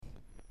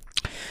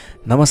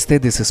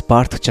Namaste, this is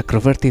Parth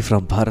Chakravarti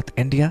from Bharat,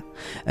 India,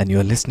 and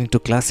you are listening to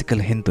Classical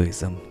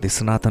Hinduism, the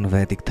Sanatana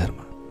Vedic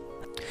Dharma.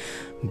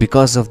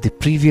 Because of the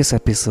previous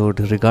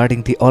episode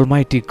regarding the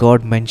Almighty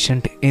God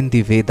mentioned in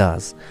the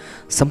Vedas,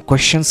 some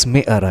questions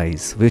may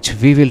arise which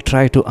we will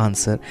try to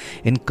answer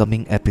in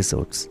coming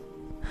episodes.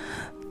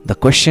 The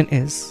question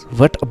is,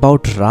 what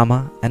about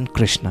Rama and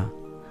Krishna?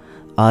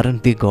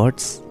 Aren't they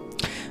gods?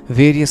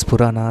 Various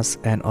Puranas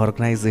and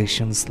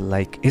organizations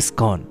like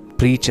ISKCON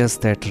preaches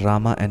that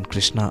Rama and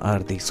Krishna are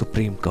the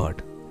supreme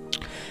god.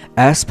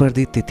 As per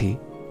the Tithi,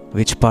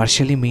 which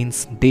partially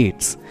means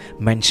dates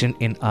mentioned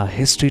in our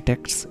history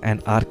texts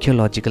and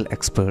archaeological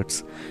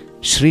experts,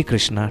 Sri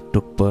Krishna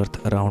took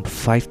birth around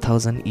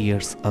 5000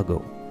 years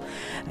ago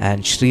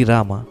and Sri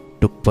Rama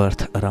took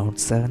birth around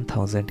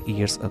 7000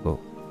 years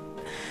ago.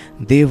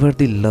 They were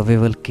the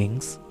lovable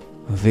kings,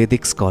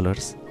 Vedic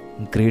scholars,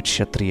 great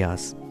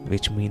Kshatriyas,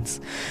 which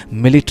means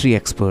military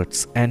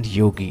experts and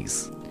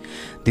yogis.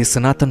 The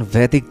Sanatana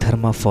Vedic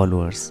Dharma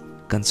followers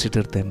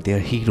consider them their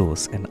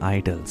heroes and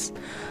idols,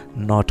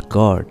 not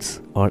gods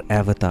or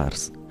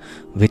avatars,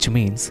 which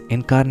means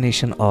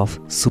incarnation of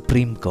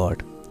Supreme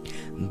God.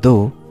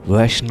 Though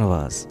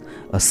Vaishnavas,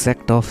 a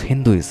sect of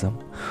Hinduism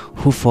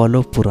who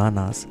follow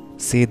Puranas,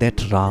 say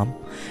that Ram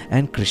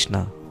and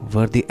Krishna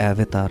were the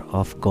avatar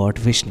of God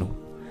Vishnu.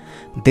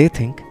 They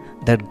think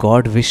that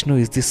God Vishnu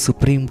is the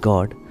supreme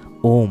God,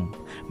 Om,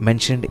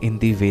 mentioned in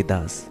the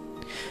Vedas.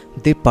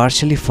 They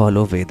partially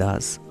follow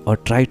Vedas or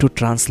try to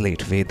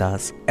translate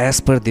Vedas as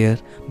per their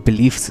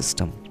belief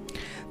system.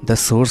 The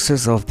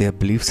sources of their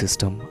belief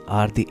system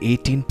are the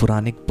 18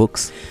 Puranic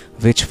books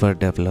which were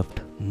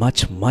developed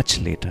much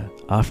later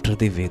after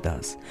the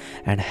Vedas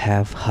and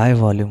have high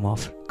volume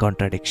of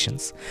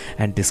contradictions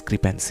and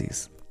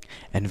discrepancies,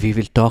 and we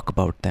will talk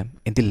about them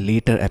in the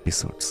later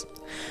episodes.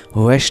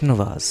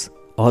 Vaishnavas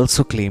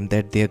also claim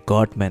that their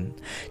godmen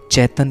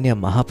Chaitanya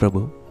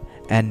Mahaprabhu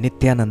and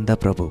Nityananda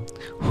Prabhu,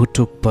 who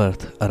took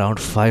birth around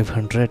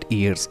 500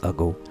 years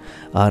ago,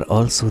 are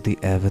also the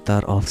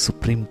avatar of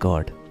Supreme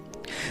God.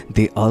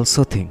 They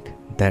also think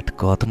that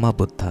Gautama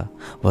Buddha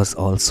was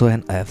also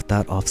an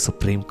avatar of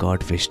Supreme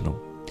God Vishnu.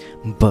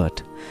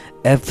 But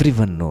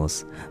everyone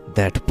knows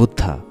that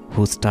Buddha,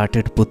 who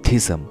started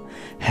Buddhism,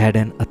 had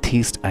an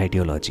atheist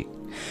ideology.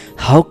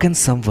 How can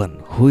someone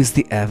who is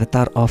the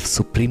avatar of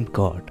Supreme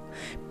God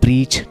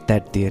preach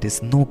that there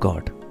is no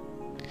God?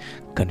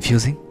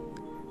 Confusing?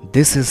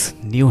 This is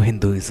New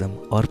Hinduism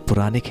or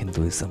Puranic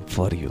Hinduism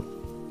for you.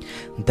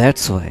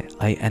 That's why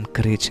I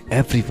encourage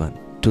everyone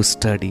to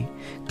study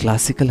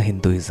Classical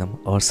Hinduism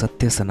or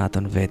Satya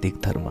Sanatana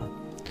Vedic Dharma.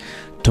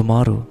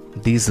 Tomorrow,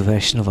 these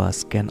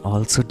Vaishnavas can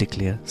also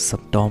declare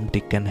some Tom,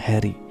 Dick and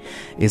Harry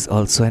is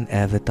also an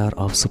avatar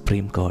of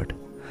Supreme God.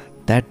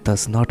 That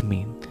does not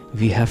mean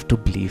we have to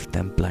believe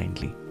them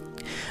blindly.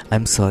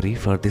 I'm sorry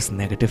for this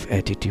negative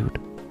attitude.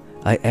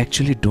 I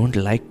actually don't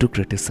like to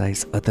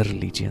criticize other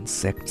religions,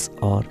 sects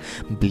or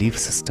belief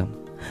system,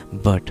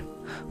 but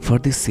for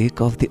the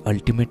sake of the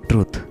ultimate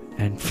truth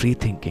and free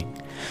thinking,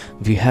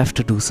 we have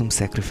to do some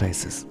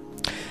sacrifices.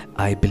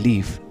 I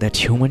believe that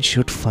humans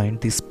should find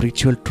the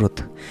spiritual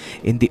truth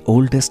in the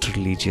oldest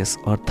religious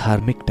or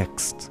dharmic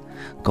texts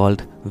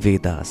called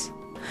Vedas,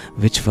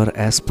 which were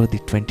as per the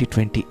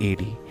 2020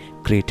 AD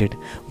created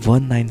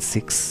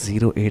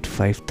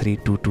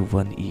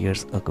 19608532221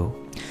 years ago.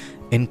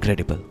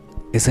 Incredible,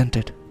 isn't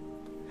it?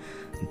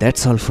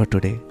 That's all for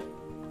today.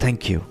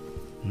 Thank you.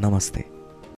 Namaste.